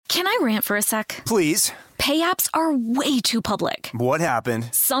Can I rant for a sec? Please. Pay apps are way too public. What happened?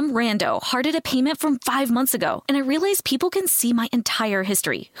 Some rando hearted a payment from 5 months ago, and I realized people can see my entire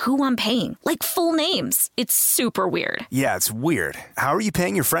history, who I'm paying, like full names. It's super weird. Yeah, it's weird. How are you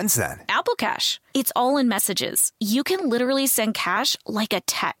paying your friends then? Apple Cash. It's all in messages. You can literally send cash like a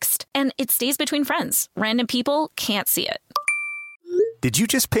text, and it stays between friends. Random people can't see it. Did you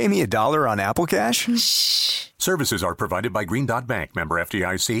just pay me $1 on Apple Cash? Shh. Services are provided by Green Dot Bank. Member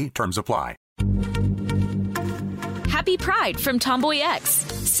FDIC. Terms apply. Happy Pride from Tomboy X,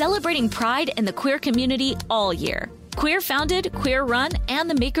 celebrating pride and the queer community all year. Queer founded, queer run, and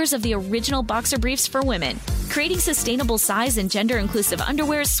the makers of the original boxer briefs for women, creating sustainable size and gender inclusive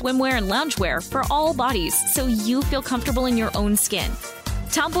underwear, swimwear, and loungewear for all bodies so you feel comfortable in your own skin.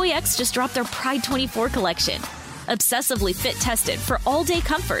 Tomboy X just dropped their Pride 24 collection. Obsessively fit tested for all day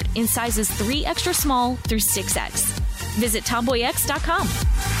comfort in sizes 3 extra small through 6X. Visit tomboyx.com.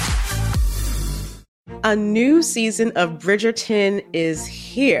 A new season of Bridgerton is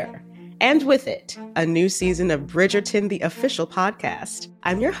here. And with it, a new season of Bridgerton, the official podcast.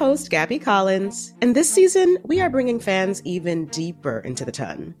 I'm your host, Gabby Collins. And this season, we are bringing fans even deeper into the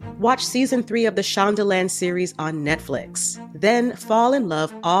ton. Watch season 3 of the Shondaland series on Netflix. Then fall in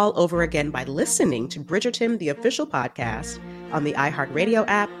love all over again by listening to Bridgerton, the official podcast on the iHeartRadio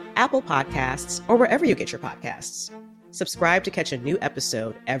app, Apple Podcasts, or wherever you get your podcasts. Subscribe to catch a new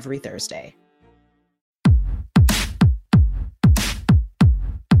episode every Thursday.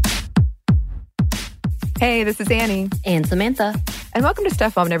 Hey, this is Annie. And Samantha. And welcome to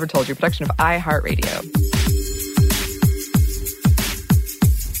Stuff Mom Never Told You, production of iHeartRadio.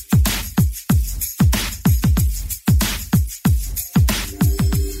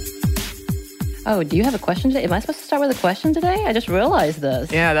 Oh, do you have a question today? Am I supposed to start with a question today? I just realized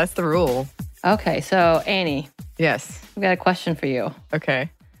this. Yeah, that's the rule. Okay, so Annie. Yes. I've got a question for you.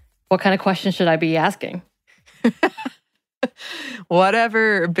 Okay. What kind of question should I be asking?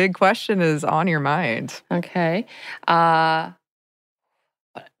 Whatever big question is on your mind. Okay. What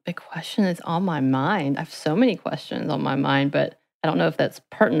big question is on my mind? I have so many questions on my mind, but I don't know if that's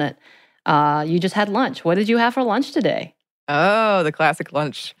pertinent. You just had lunch. What did you have for lunch today? Oh, the classic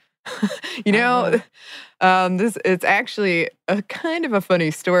lunch. It's actually a kind of a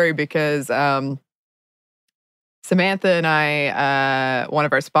funny story because Samantha and I, one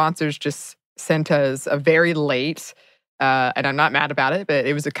of our sponsors just sent us a very late, and I'm not mad about it, but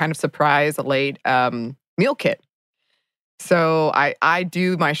it was a kind of surprise, a late meal kit. So I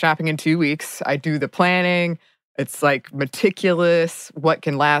do my shopping in 2 weeks. I do the planning. It's like meticulous, what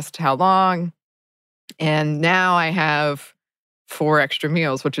can last how long. And now I have 4 extra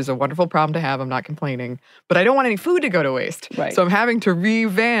meals, which is a wonderful problem to have. I'm not complaining. But I don't want any food to go to waste. Right. So I'm having to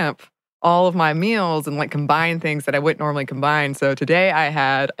revamp all of my meals and like combine things that I wouldn't normally combine. So today I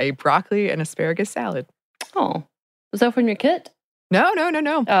had a broccoli and asparagus salad. Oh, was that from your kit? No. Oh,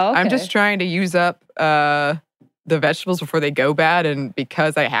 okay. I'm just trying to use up the vegetables before they go bad. And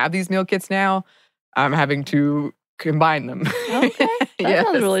because I have these meal kits now, I'm having to combine them. Okay. That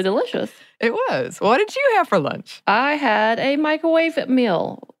sounds really delicious. It was. What did you have for lunch? I had a microwave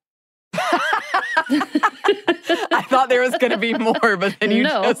meal. I thought there was going to be more, but then you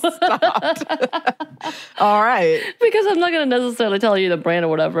just stopped. All right. Because I'm not going to necessarily tell you the brand or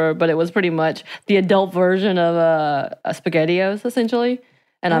whatever, but it was pretty much the adult version of SpaghettiOs, essentially.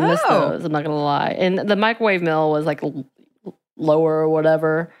 And I missed those, I'm not going to lie. And the microwave meal was like lower or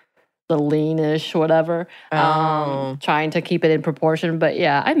whatever, the leanish whatever. Trying to keep it in proportion. But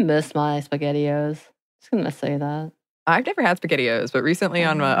yeah, I missed my SpaghettiOs. Just going to say that. I've never had SpaghettiOs, but recently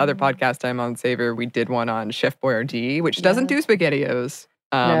on my other podcast I'm on, Savor, we did one on Chef Boyardee, which doesn't do SpaghettiOs.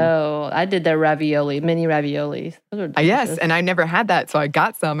 No, I did their ravioli, mini raviolis. Those are delicious. Yes, and I never had that, so I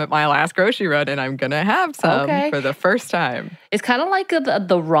got some at my last grocery run, and I'm going to have some for the first time. It's kind of like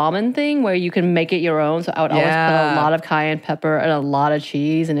the ramen thing where you can make it your own, so I would always put a lot of cayenne pepper and a lot of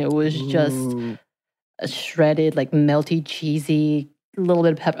cheese, and it was just a shredded, like melty, cheesy, little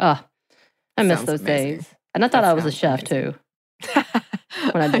bit of pepper. I miss those days. And I thought I was a chef, too,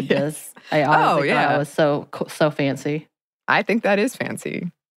 when I did this. I honestly thought I was so fancy. I think that is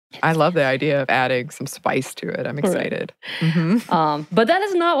fancy. I love the idea of adding some spice to it. I'm excited. Right. Mm-hmm. But that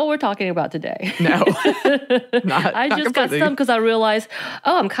is not what we're talking about today. No. I just got some because I realized,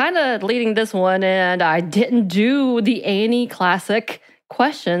 I'm kind of leading this one, and I didn't do the Annie classic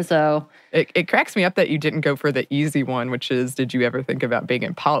question, so... It cracks me up that you didn't go for the easy one, which is, did you ever think about being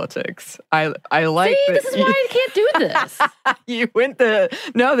in politics? I like See, this is why I can't do this. You went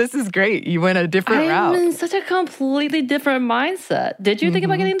no, this is great. You went a different route. I'm in such a completely different mindset. Did you think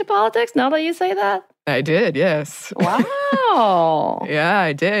about getting into politics now that you say that? I did, yes. Wow. Yeah,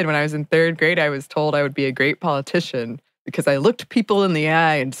 I did. When I was in 3rd grade, I was told I would be a great politician because I looked people in the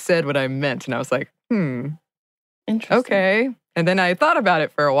eye and said what I meant. And I was like, Interesting. Okay. And then I thought about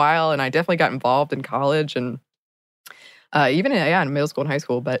it for a while, and I definitely got involved in college and even in middle school and high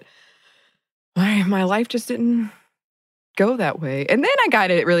school. But my life just didn't go that way. And then I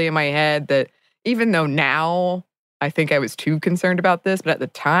got it really in my head that even though now I think I was too concerned about this, but at the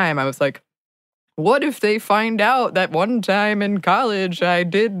time I was like, what if they find out that one time in college I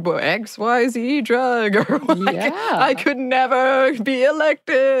did XYZ drug or I could never be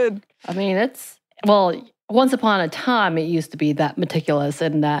elected? I mean, once upon a time, it used to be that meticulous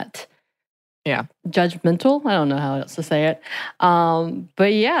and that judgmental. I don't know how else to say it.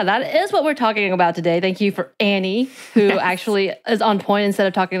 But yeah, that is what we're talking about today. Thank you for Annie, who actually is on point instead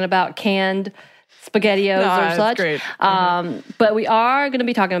of talking about canned SpaghettiOs or such. Great. But we are going to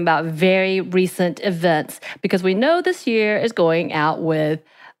be talking about very recent events because we know this year is going out with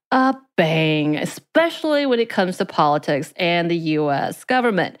a bang, especially when it comes to politics and the U.S.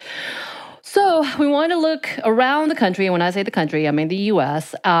 government. So we want to look around the country, and when I say the country, I mean the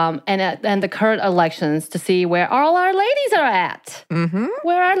U.S., and the current elections to see where all our ladies are at. Mm-hmm.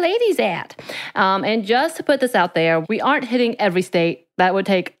 Where are ladies at? And just to put this out there, we aren't hitting every state. That would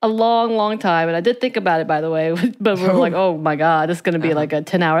take a long, long time. And I did think about it, by the way, but we were like, oh my God, this is going to be like a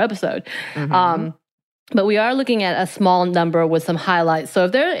 10-hour episode. Mm-hmm. But we are looking at a small number with some highlights. So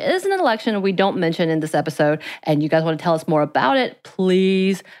if there is an election we don't mention in this episode and you guys want to tell us more about it,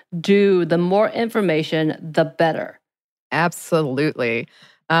 please do. The more information, the better. Absolutely.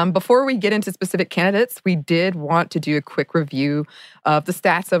 Before we get into specific candidates, we did want to do a quick review of the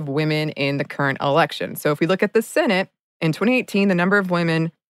stats of women in the current election. So if we look at the Senate, in 2018, the number of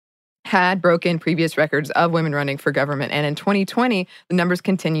women had broken previous records of women running for government. And in 2020, the numbers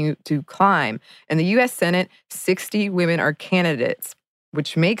continue to climb. In the U.S. Senate, 60 women are candidates,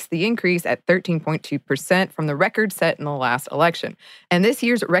 which makes the increase at 13.2% from the record set in the last election. And this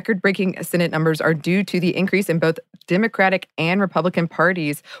year's record-breaking Senate numbers are due to the increase in both Democratic and Republican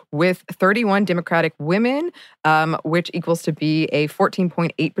parties, with 31 Democratic women, which equals to be a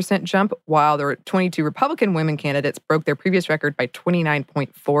 14.8% jump, while there were 22 Republican women candidates broke their previous record by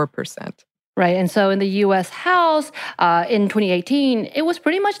 29.4%. Right. And so in the U.S. House in 2018, it was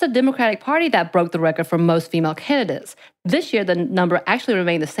pretty much the Democratic Party that broke the record for most female candidates. This year, the number actually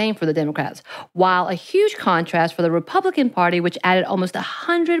remained the same for the Democrats, while a huge contrast for the Republican Party, which added almost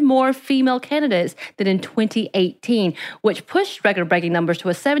 100 more female candidates than in 2018, which pushed record-breaking numbers to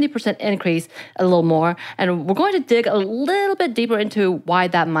a 70% increase, a little more. And we're going to dig a little bit deeper into why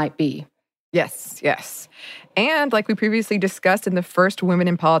that might be. Yes. And like we previously discussed in the first Women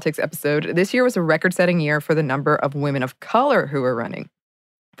in Politics episode, this year was a record-setting year for the number of women of color who are running.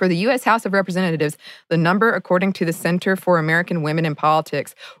 For the U.S. House of Representatives, the number, according to the Center for American Women in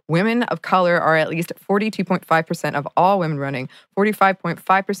Politics, women of color are at least 42.5% of all women running,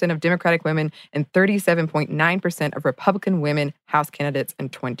 45.5% of Democratic women, and 37.9% of Republican women House candidates in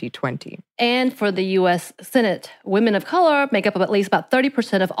 2020. And for the U.S. Senate, women of color make up of at least about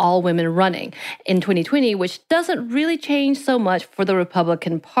 30% of all women running in 2020, which doesn't really change so much for the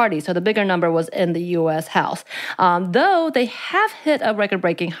Republican Party. So the bigger number was in the U.S. House, though they have hit a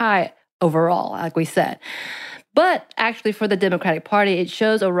record-breaking high overall, like we said. But actually for the Democratic Party, it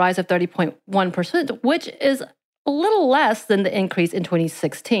shows a rise of 30.1%, which is a little less than the increase in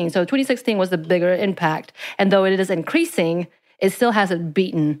 2016. So 2016 was the bigger impact. And though it is increasing, it still hasn't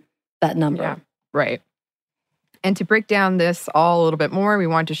beaten that number. Yeah, right. And to break down this all a little bit more, we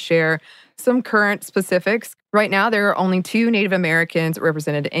want to share some current specifics. Right now, there are only 2 Native Americans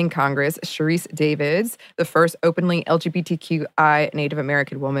represented in Congress. Sharice Davids, the first openly LGBTQI Native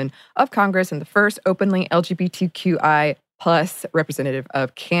American woman of Congress and the first openly LGBTQI plus representative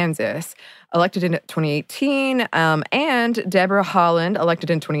of Kansas, elected in 2018, and Deborah Haaland,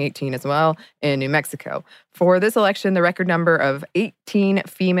 elected in 2018 as well in New Mexico. For this election, the record number of 18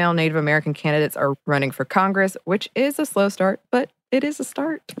 female Native American candidates are running for Congress, which is a slow start, but it is a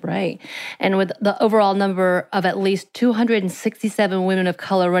start. Right. And with the overall number of at least 267 women of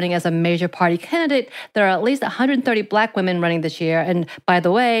color running as a major party candidate, there are at least 130 Black women running this year. And by the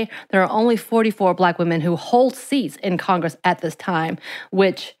way, there are only 44 Black women who hold seats in Congress at this time,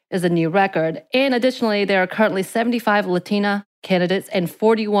 which is a new record. And additionally, there are currently 75 Latina candidates and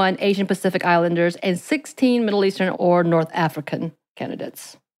 41 Asian Pacific Islanders and 16 Middle Eastern or North African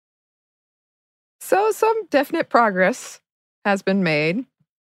candidates. So some definite progress has been made.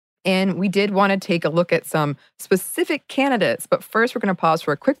 And we did want to take a look at some specific candidates. But first, we're going to pause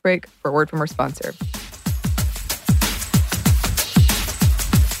for a quick break for a word from our sponsor.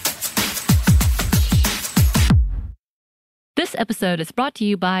 This episode is brought to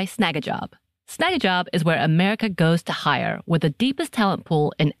you by Snagajob. Snagajob is where America goes to hire, with the deepest talent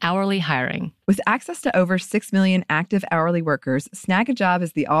pool in hourly hiring. With access to over 6 million active hourly workers, Snagajob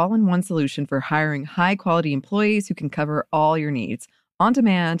is the all-in-one solution for hiring high-quality employees who can cover all your needs. On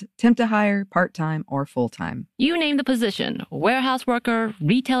demand, temp to hire, part-time, or full-time. You name the position: warehouse worker,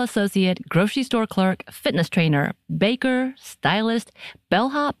 retail associate, grocery store clerk, fitness trainer, baker, stylist,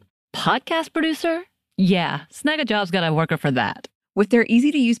 bellhop, podcast producer. Yeah, Snagajob's got a worker for that. With their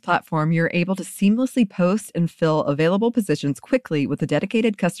easy-to-use platform, you're able to seamlessly post and fill available positions quickly with a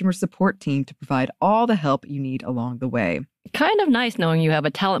dedicated customer support team to provide all the help you need along the way. Kind of nice knowing you have a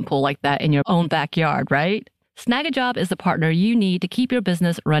talent pool like that in your own backyard, right? Snagajob is the partner you need to keep your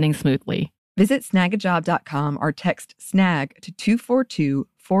business running smoothly. Visit snagajob.com or text SNAG to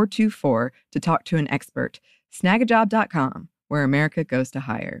 242-424 to talk to an expert. Snagajob.com, where America goes to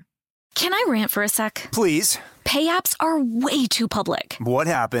hire. Can I rant for a sec? Please. Pay apps are way too public. What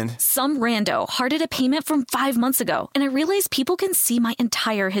happened? Some rando hearted a payment from 5 months ago, and I realized people can see my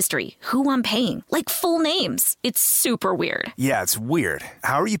entire history, who I'm paying, like full names. It's super weird. Yeah, it's weird.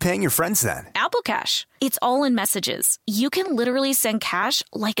 How are you paying your friends then? Apple Cash. It's all in messages. You can literally send cash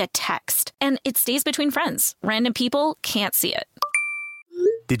like a text, and it stays between friends. Random people can't see it.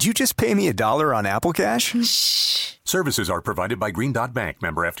 Did you just pay me $1 on Apple Cash? Shh. Services are provided by Green Dot Bank,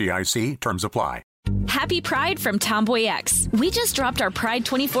 member FDIC. Terms apply. Happy Pride from Tomboy X. We just dropped our Pride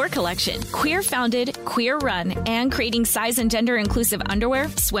 24 collection. Queer founded, queer run, and creating size and gender inclusive underwear,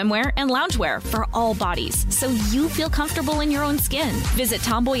 swimwear, and loungewear for all bodies, so you feel comfortable in your own skin. Visit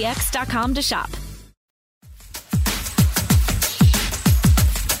tomboyx.com to shop.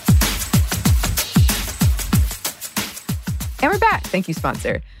 And we're back. Thank you,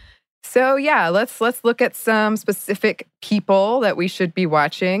 sponsor. So yeah, let's look at some specific people that we should be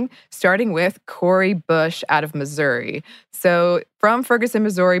watching, starting with Cori Bush out of Missouri. So from Ferguson,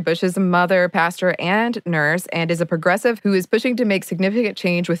 Missouri, Bush is a mother, pastor, and nurse, and is a progressive who is pushing to make significant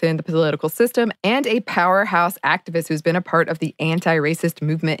change within the political system, and a powerhouse activist who's been a part of the anti-racist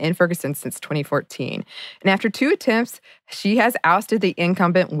movement in Ferguson since 2014. And after 2 attempts, she has ousted the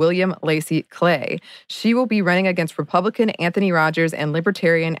incumbent William Lacey Clay. She will be running against Republican Anthony Rogers and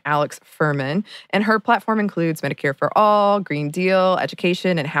Libertarian Alex Furman, and her platform includes Medicare for All, Green Deal,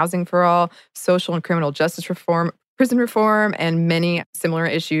 education and housing for all, social and criminal justice reform, prison reform, and many similar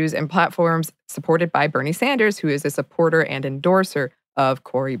issues and platforms supported by Bernie Sanders, who is a supporter and endorser of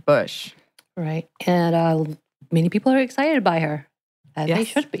Cori Bush. Right. And many people are excited by her, as they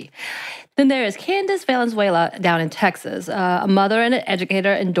should be. Then there is Candace Valenzuela down in Texas, a mother and an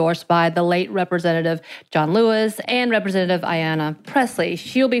educator endorsed by the late Representative John Lewis and Representative Ayanna Pressley.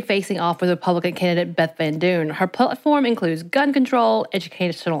 She'll be facing off with Republican candidate Beth Van Doon. Her platform includes gun control,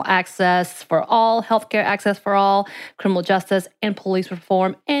 educational access for all, healthcare access for all, criminal justice, and police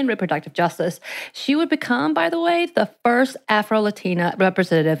reform and reproductive justice. She would become, by the way, the first Afro-Latina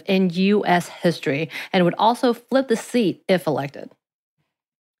representative in U.S. history and would also flip the seat if elected.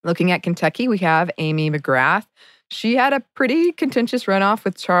 Looking at Kentucky, we have Amy McGrath. She had a pretty contentious runoff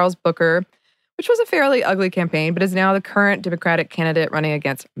with Charles Booker, which was a fairly ugly campaign, but is now the current Democratic candidate running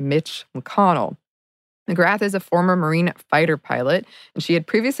against Mitch McConnell. McGrath is a former Marine fighter pilot, and she had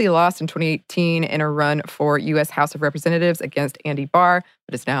previously lost in 2018 in a run for U.S. House of Representatives against Andy Barr,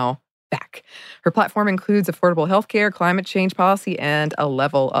 but is now back. Her platform includes affordable health care, climate change policy, and a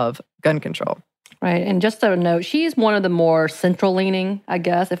level of gun control. Right. And just a note, she's one of the more central-leaning, I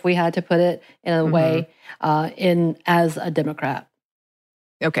guess, if we had to put it in a way, as a Democrat.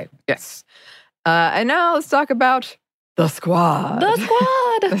 Okay, yes. And now let's talk about the squad. The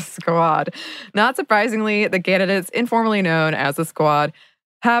squad! The squad. Not surprisingly, the candidates, informally known as the squad,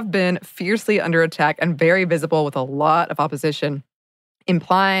 have been fiercely under attack and very visible with a lot of opposition,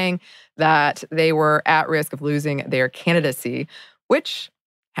 implying that they were at risk of losing their candidacy, which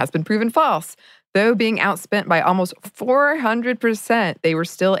has been proven false. Though being outspent by almost 400%, they were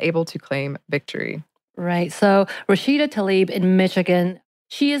still able to claim victory. Right. So Rashida Tlaib in Michigan,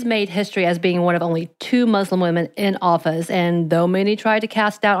 she has made history as being one of only 2 Muslim women in office. And though many tried to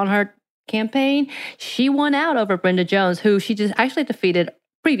cast doubt on her campaign, she won out over Brenda Jones, who she just actually defeated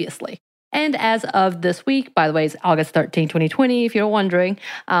previously. And as of this week, by the way, it's August 13, 2020, if you're wondering,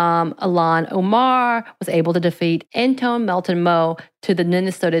 Ilhan Omar was able to defeat Antone Melton Moe to the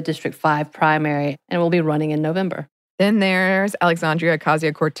Minnesota District 5 primary and will be running in November. Then there's Alexandria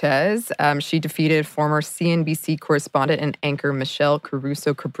Ocasio-Cortez. She defeated former CNBC correspondent and anchor Michelle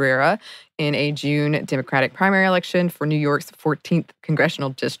Caruso Cabrera in a June Democratic primary election for New York's 14th congressional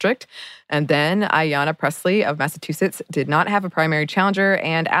district. And then Ayanna Pressley of Massachusetts did not have a primary challenger.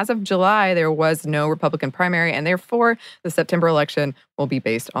 And as of July, there was no Republican primary. And therefore, the September election will be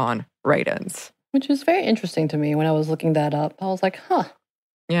based on write-ins. Which was very interesting to me when I was looking that up. I was like,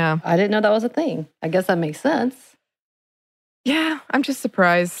 Yeah. I didn't know that was a thing. I guess that makes sense. Yeah, I'm just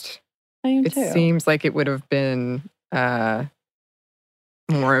surprised. I am It too. seems like it would have been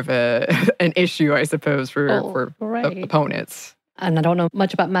more of an issue, I suppose, for right. opponents. And I don't know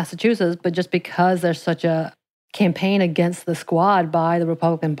much about Massachusetts, but just because there's such a campaign against the squad by the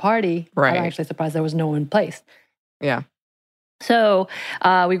Republican Party, Right. I'm actually surprised there was no one in place. Yeah. So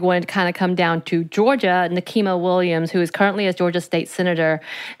we're going to kind of come down to Georgia. Nikema Williams, who is currently a Georgia state senator,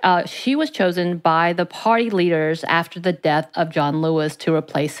 she was chosen by the party leaders after the death of John Lewis to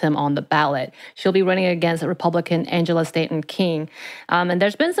replace him on the ballot. She'll be running against Republican Angela Stanton King. And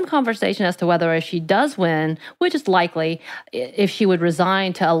there's been some conversation as to whether if she does win, which is likely, if she would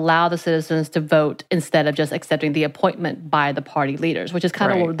resign to allow the citizens to vote instead of just accepting the appointment by the party leaders, which is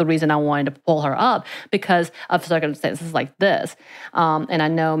kind of the reason I wanted to pull her up, because of circumstances like this. And I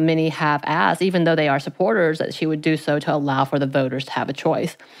know many have asked, even though they are supporters, that she would do so to allow for the voters to have a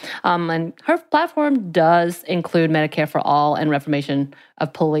choice. And her platform does include Medicare for all and reformation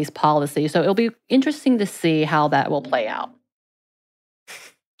of police policy. So it'll be interesting to see how that will play out.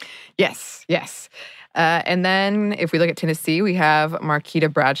 Yes. And then if we look at Tennessee, we have Marquita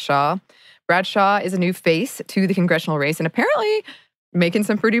Bradshaw. Bradshaw is a new face to the congressional race and apparently making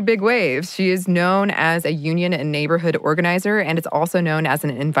some pretty big waves. She is known as a union and neighborhood organizer, and is also known as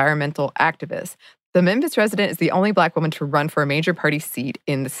an environmental activist. The Memphis resident is the only Black woman to run for a major party seat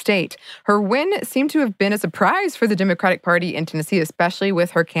in the state. Her win seemed to have been a surprise for the Democratic Party in Tennessee, especially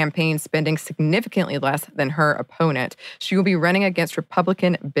with her campaign spending significantly less than her opponent. She will be running against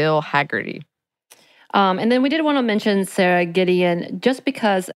Republican Bill Hagerty. And then we did want to mention Sarah Gideon, just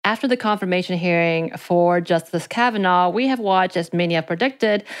because after the confirmation hearing for Justice Kavanaugh, we have watched, as many have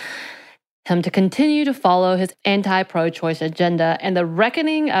predicted, him to continue to follow his anti-pro-choice agenda and the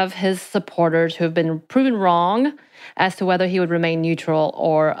reckoning of his supporters who have been proven wrong as to whether he would remain neutral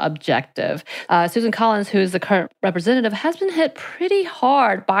or objective. Susan Collins, who is the current representative, has been hit pretty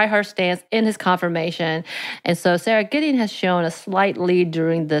hard by her stance in his confirmation. And so Sarah Gideon has shown a slight lead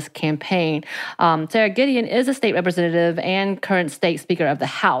during this campaign. Sarah Gideon is a state representative and current state speaker of the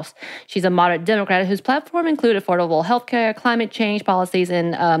House. She's a moderate Democrat whose platform include affordable health care, climate change policies,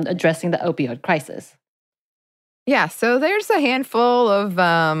 and addressing the opioid crisis. Yeah, so there's a handful of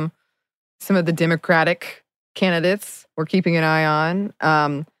some of the Democratic candidates we're keeping an eye on.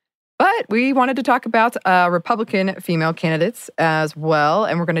 But we wanted to talk about Republican female candidates as well.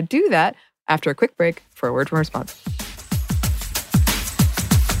 And we're going to do that after a quick break for a word from our sponsor.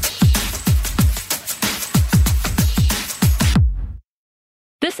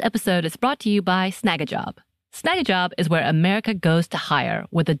 This episode is brought to you by Snagajob. Snagajob is where America goes to hire,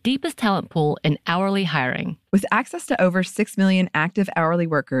 with the deepest talent pool in hourly hiring. With access to over 6 million active hourly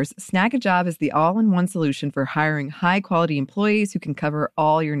workers, Snagajob is the all-in-one solution for hiring high-quality employees who can cover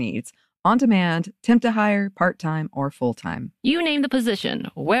all your needs. On demand, temp to hire, part-time, or full-time. You name the position: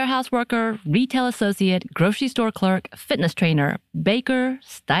 warehouse worker, retail associate, grocery store clerk, fitness trainer, baker,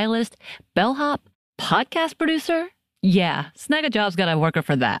 stylist, bellhop, podcast producer. Yeah, Snagajob's got a worker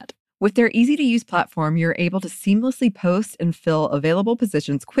for that. With their easy-to-use platform, you're able to seamlessly post and fill available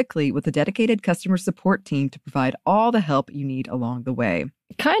positions quickly with a dedicated customer support team to provide all the help you need along the way.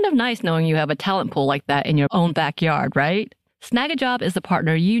 Kind of nice knowing you have a talent pool like that in your own backyard, right? Snagajob is the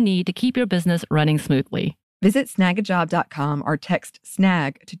partner you need to keep your business running smoothly. Visit snagajob.com or text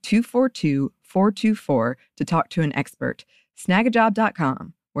SNAG to 242-424 to talk to an expert.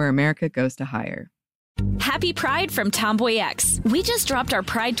 Snagajob.com, where America goes to hire. Happy Pride from Tomboy X. We just dropped our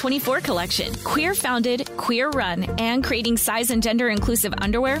Pride 24 collection. Queer founded, queer run, and creating size and gender inclusive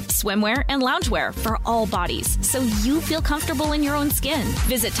underwear, swimwear, and loungewear for all bodies, so you feel comfortable in your own skin.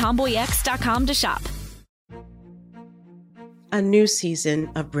 Visit tomboyx.com to shop. A new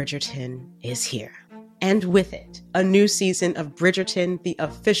season of Bridgerton is here. And with it, a new season of Bridgerton, the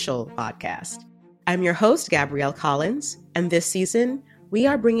official podcast. I'm your host, Gabrielle Collins, and this season, we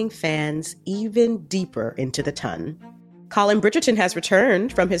are bringing fans even deeper into the ton. Colin Bridgerton has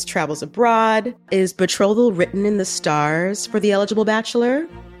returned from his travels abroad. Is betrothal written in the stars for the eligible bachelor?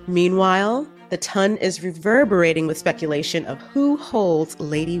 Meanwhile, the ton is reverberating with speculation of who holds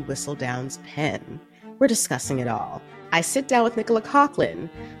Lady Whistledown's pen. We're discussing it all. I sit down with Nicola Coughlan,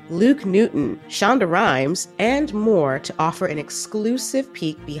 Luke Newton, Shonda Rhimes, and more to offer an exclusive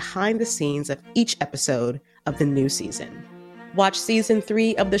peek behind the scenes of each episode of the new season. Watch season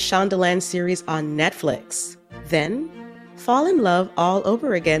 3 of the Shondaland series on Netflix. Then, fall in love all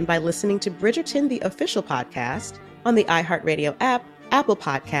over again by listening to Bridgerton, the official podcast, on the iHeartRadio app, Apple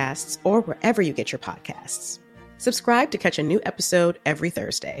Podcasts, or wherever you get your podcasts. Subscribe to catch a new episode every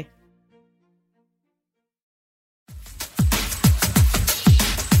Thursday.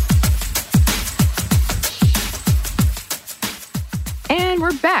 And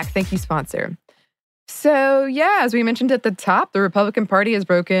we're back. Thank you, sponsor. So, as we mentioned at the top, the Republican Party has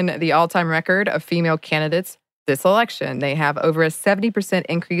broken the all-time record of female candidates this election. They have over a 70%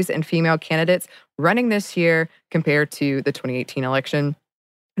 increase in female candidates running this year compared to the 2018 election.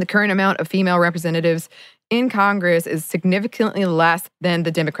 The current amount of female representatives in Congress is significantly less than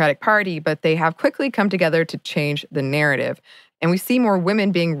the Democratic Party, but they have quickly come together to change the narrative. And we see more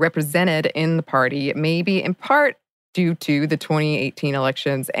women being represented in the party, maybe in part due to the 2018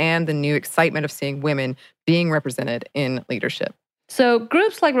 elections and the new excitement of seeing women being represented in leadership. So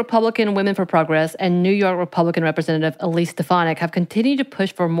groups like Republican Women for Progress and New York Republican Representative Elise Stefanik have continued to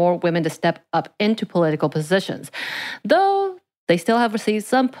push for more women to step up into political positions. Though they still have received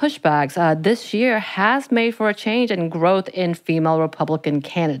some pushbacks, this year has made for a change and growth in female Republican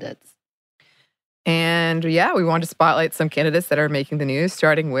candidates. And we want to spotlight some candidates that are making the news,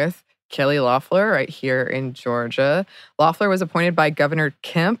 starting with Kelly Loeffler right here in Georgia. Loeffler was appointed by Governor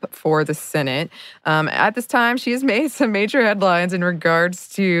Kemp for the Senate. At this time, she has made some major headlines in regards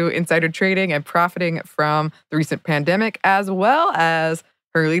to insider trading and profiting from the recent pandemic, as well as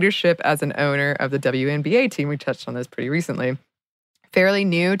her leadership as an owner of the WNBA team. We touched on this pretty recently. Fairly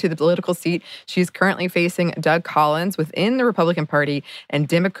new to the political seat, she's currently facing Doug Collins within the Republican Party and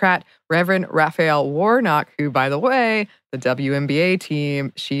Democrat Reverend Raphael Warnock, who, by the way, the WNBA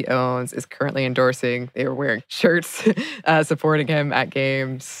team she owns is currently endorsing. They were wearing shirts supporting him at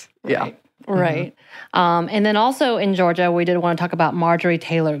games. Yeah. Right. And then also in Georgia, we did want to talk about Marjorie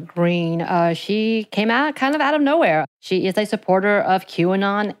Taylor Greene. She came out kind of out of nowhere. She is a supporter of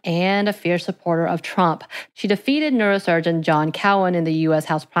QAnon and a fierce supporter of Trump. She defeated neurosurgeon John Cowan in the U.S.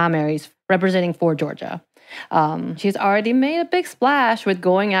 House primaries, representing for Georgia. She's already made a big splash with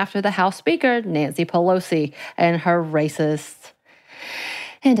going after the House Speaker, Nancy Pelosi, and her racist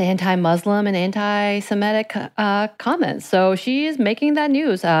and anti-Muslim and anti-Semitic comments. So she is making that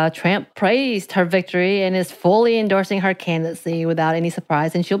news. Trump praised her victory and is fully endorsing her candidacy without any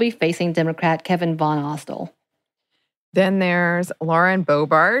surprise, and she'll be facing Democrat Kevin Von Ostel. Then there's Lauren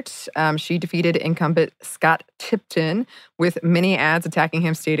Boebert. She defeated incumbent Scott Tipton with many ads attacking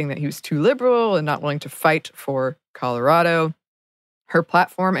him, stating that he was too liberal and not willing to fight for Colorado. Her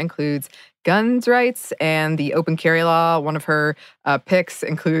platform includes guns rights and the open carry law. One of her picks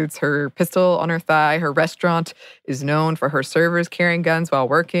includes her pistol on her thigh. Her restaurant is known for her servers carrying guns while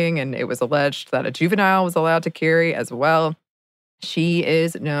working, and it was alleged that a juvenile was allowed to carry as well. She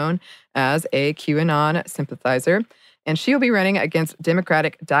is known as a QAnon sympathizer, and she'll be running against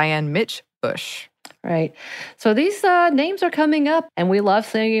Democratic Diane Mitch Bush. Right. So these names are coming up, and we love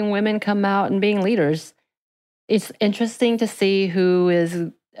seeing women come out and being leaders. It's interesting to see who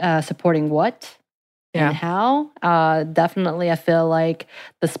is supporting what and how. Definitely, I feel like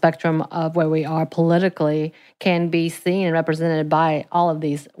the spectrum of where we are politically can be seen and represented by all of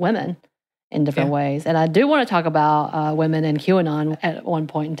these women in different ways. And I do want to talk about women in QAnon at one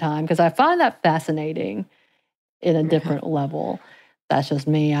point in time, because I find that fascinating in a different level. That's just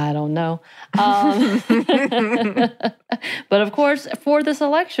me. I don't know. But of course, for this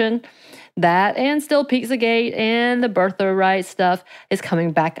election, that and still Pizzagate and the birthright stuff is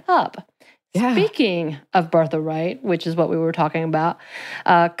coming back up. Yeah. Speaking of birthright, which is what we were talking about,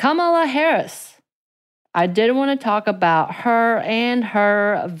 Kamala Harris. I did want to talk about her and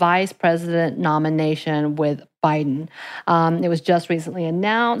her vice president nomination with Biden. It was just recently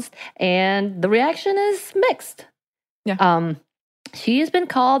announced, and the reaction is mixed. Yeah. She has been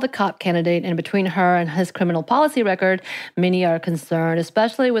called the cop candidate, and between her and his criminal policy record, many are concerned,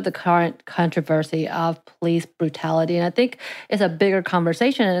 especially with the current controversy of police brutality. And I think it's a bigger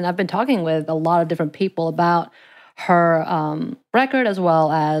conversation, and I've been talking with a lot of different people about her record, as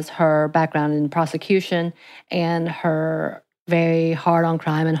well as her background in prosecution and her very hard on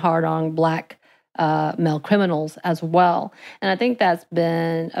crime and hard on Black male criminals as well. And I think that's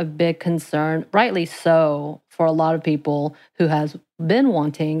been a big concern, rightly so, for a lot of people who has been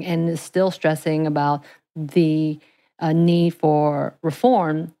wanting and is still stressing about the need for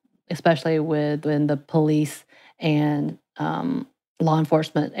reform, especially within the police and law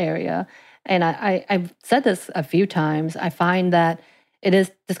enforcement area. And I've said this a few times. I find that it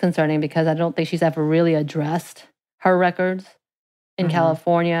is disconcerting because I don't think she's ever really addressed her records in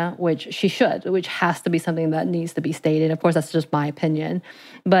California, which she should, which has to be something that needs to be stated. Of course, that's just my opinion.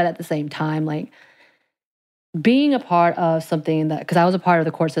 But at the same time, like being a part of something that, because I was a part of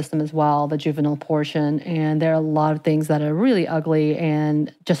the court system as well, the juvenile portion, and there are a lot of things that are really ugly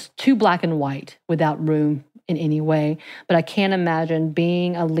and just too black and white without room in any way. But I can't imagine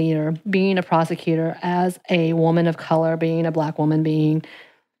being a leader, being a prosecutor as a woman of color, being a Black woman, being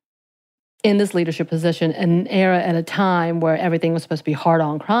in this leadership position in an era at a time where everything was supposed to be hard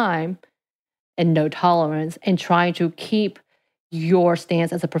on crime and no tolerance, and trying to keep your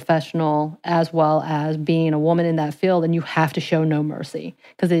stance as a professional as well as being a woman in that field, and you have to show no mercy,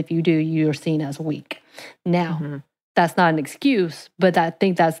 because if you do, you're seen as weak. Now, that's not an excuse, but I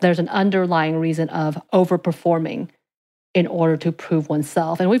think there's an underlying reason of overperforming in order to prove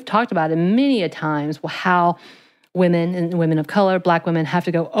oneself. And we've talked about it many a times, how women and women of color, Black women, have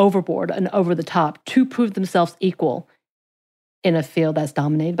to go overboard and over the top to prove themselves equal in a field that's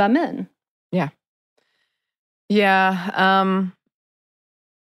dominated by men. Yeah. Yeah.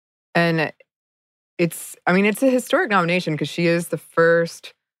 And it's a historic nomination because she is the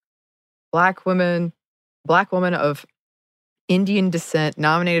first Black woman of Indian descent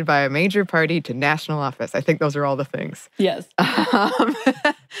nominated by a major party to national office. I think those are all the things. Yes.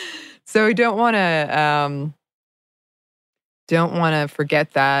 So we don't want to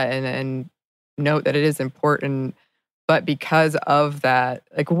forget that and note that it is important. But because of that,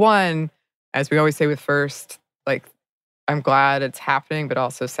 like, one, as we always say with First, like, I'm glad it's happening, but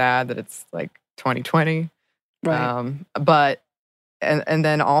also sad that it's like 2020. Right. But and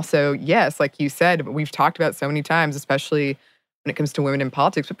then also, yes, like you said, we've talked about so many times, especially when it comes to women in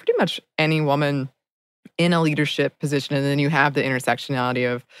politics, but pretty much any woman in a leadership position, and then you have the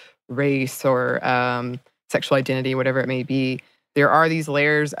intersectionality of race or sexual identity, whatever it may be. There are these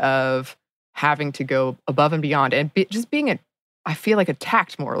layers of having to go above and beyond, and just being I feel like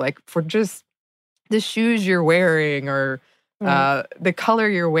attacked more, like for just the shoes you're wearing or the color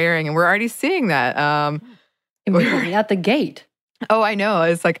you're wearing, and we're already seeing that. Immediately at the gate. Oh, I know.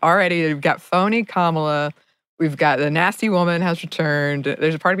 It's like already we've got phony Kamala. We've got the nasty woman has returned.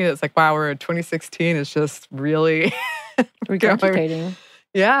 There's a part of me that's like, wow, we're in 2016. It's just really regurgitating.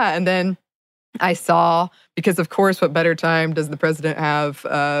 Yeah. And then I saw, because of course, what better time does the president have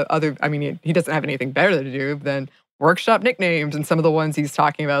he doesn't have anything better to do than workshop nicknames. And some of the ones he's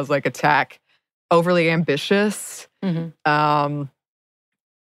talking about is like attack, overly ambitious,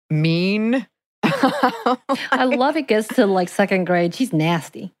 mean. I love it gets to like second grade. She's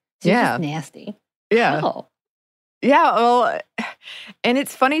nasty. She's just nasty. Yeah. Oh. Yeah, well, and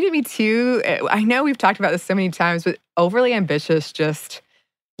it's funny to me too. I know we've talked about this so many times, but overly ambitious, just,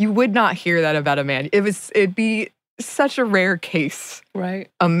 you would not hear that about a man. It'd be such a rare case. Right.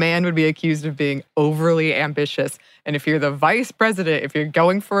 A man would be accused of being overly ambitious. And if you're the vice president, if you're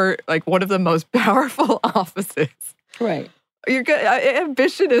going for like one of the most powerful offices. Right.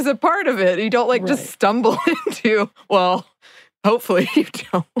 Ambition is a part of it. You don't just stumble into, well, hopefully you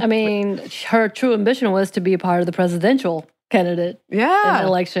don't. I mean, her true ambition was to be a part of the presidential candidate in the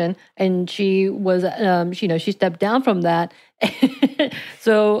election. And she was, she stepped down from that.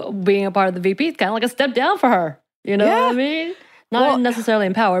 So being a part of the VP is kind of like a step down for her. You know what I mean? Not necessarily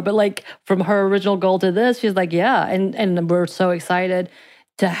in power, but like from her original goal to this, she's like, yeah. And we're so excited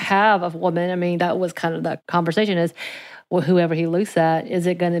to have a woman. I mean, that was kind of the conversation is, well, whoever he looks at, is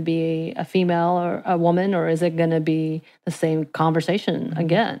it going to be a female or a woman, or is it going to be the same conversation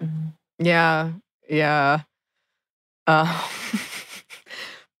again? Yeah. But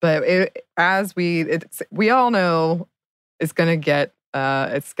we all know it's going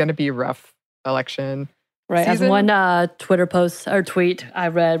to be a rough election. Right. As one Twitter post or tweet I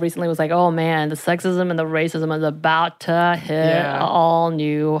read recently was like, oh man, the sexism and the racism is about to hit an all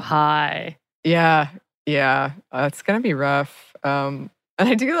new high. Yeah. It's going to be rough. And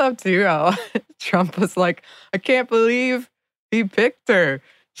I do love too how Trump was like, I can't believe he picked her.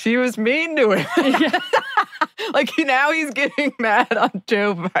 She was mean to him. Yeah. Like now he's getting mad on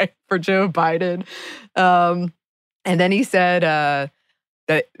Joe Biden. And then he said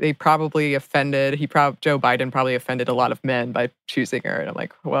that they probably offended, Joe Biden probably offended a lot of men by choosing her. And I'm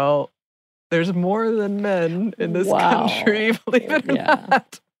like, well, there's more than men in this country, believe it or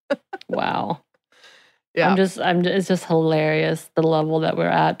not. Wow. Yeah. It's just hilarious, the level that we're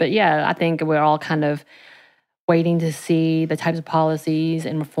at. But yeah, I think we're all kind of waiting to see the types of policies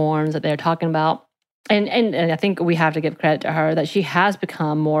and reforms that they're talking about. And I think we have to give credit to her that she has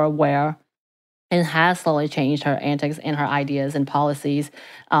become more aware and has slowly changed her antics and her ideas and policies.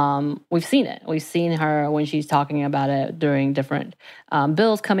 We've seen it. We've seen her when she's talking about it during different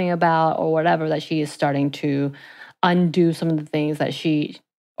bills coming about or whatever, that she is starting to undo some of the things that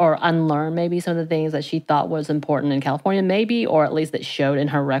or unlearn maybe some of the things that she thought was important in California, maybe, or at least that showed in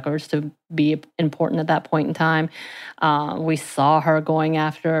her records to be important at that point in time. We saw her going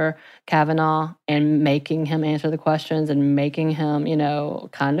after Kavanaugh and making him answer the questions and making him,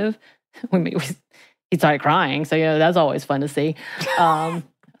 kind of, he started crying. So, that's always fun to see.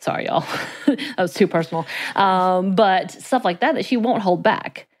 Sorry, y'all. That was too personal. But stuff like that she won't hold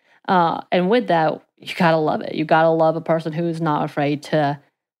back. And with that, you got to love it. You got to love a person who is not afraid to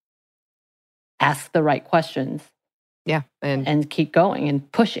ask the right questions. Yeah. And keep going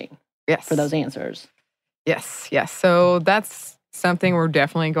and pushing for those answers. Yes. So that's something we're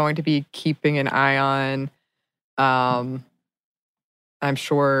definitely going to be keeping an eye on. I'm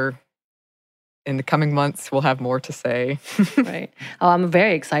sure in the coming months we'll have more to say. Right. I'm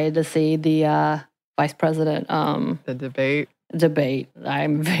very excited to see the vice president. The debate.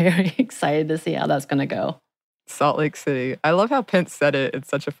 I'm very excited to see how that's going to go. Salt Lake City. I love how Pence said it in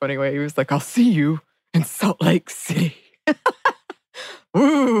such a funny way. He was like, I'll see you in Salt Lake City.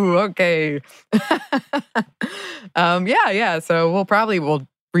 Ooh, okay. Yeah. So we'll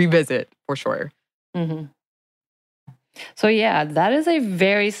revisit for sure. Mm-hmm. So that is a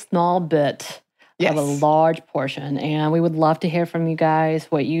very small bit of a large portion. And we would love to hear from you guys,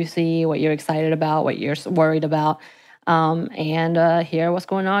 what you see, what you're excited about, what you're worried about, and hear what's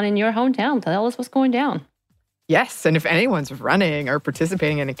going on in your hometown. Tell us what's going down. Yes, and if anyone's running or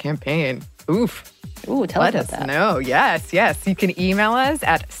participating in a campaign, tell let us us know. Yes. You can email us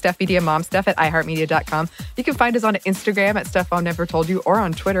at stuffmediamomstuff@iheartmedia.com. You can find us on Instagram at Stuff Mom Never Told You or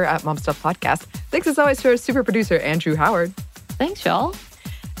on Twitter at MomStuffPodcast. Thanks as always to our super producer, Andrew Howard. Thanks, y'all.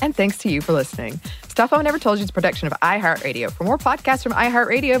 And thanks to you for listening. Stuff Mom Never Told You is a production of iHeartRadio. For more podcasts from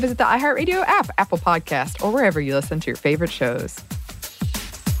iHeartRadio, visit the iHeartRadio app, Apple Podcast, or wherever you listen to your favorite shows.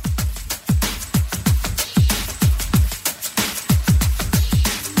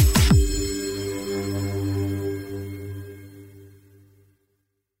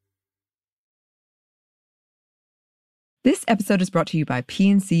 This episode is brought to you by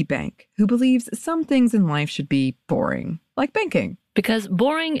PNC Bank, who believes some things in life should be boring, like banking. Because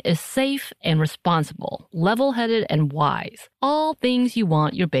boring is safe and responsible, level-headed and wise. All things you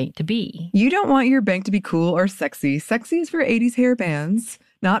want your bank to be. You don't want your bank to be cool or sexy. Sexy is for 80s hair bands,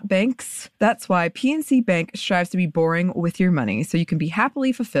 not banks. That's why PNC Bank strives to be boring with your money so you can be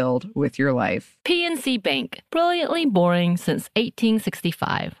happily fulfilled with your life. PNC Bank, brilliantly boring since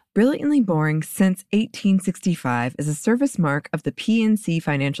 1865. Brilliantly Boring Since 1865 is a service mark of the PNC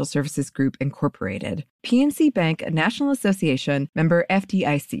Financial Services Group, Incorporated. PNC Bank, a National Association, member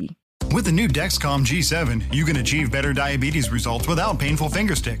FDIC. With the new Dexcom G7, you can achieve better diabetes results without painful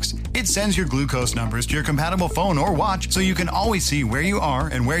finger sticks. It sends your glucose numbers to your compatible phone or watch so you can always see where you are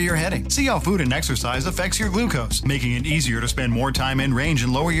and where you're heading. See how food and exercise affects your glucose, making it easier to spend more time in range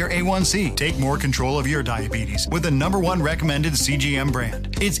and lower your A1C. Take more control of your diabetes with the #1 recommended CGM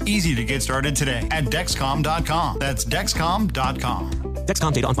brand. It's easy to get started today at Dexcom.com. That's Dexcom.com.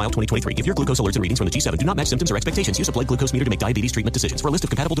 Dexcom data on file 2023. If your glucose alerts and readings from the G7 do not match symptoms or expectations, use a blood glucose meter to make diabetes treatment decisions. For a list of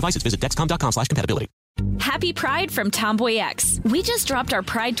compatible devices, visit Dexcom.com/compatibility. Happy Pride from Tomboy X. We just dropped our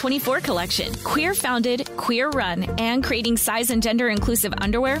Pride 24 collection. Queer founded, queer run, and creating size and gender inclusive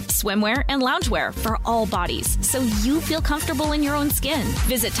underwear, swimwear, and loungewear for all bodies so you feel comfortable in your own skin.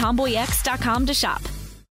 Visit tomboyx.com to shop.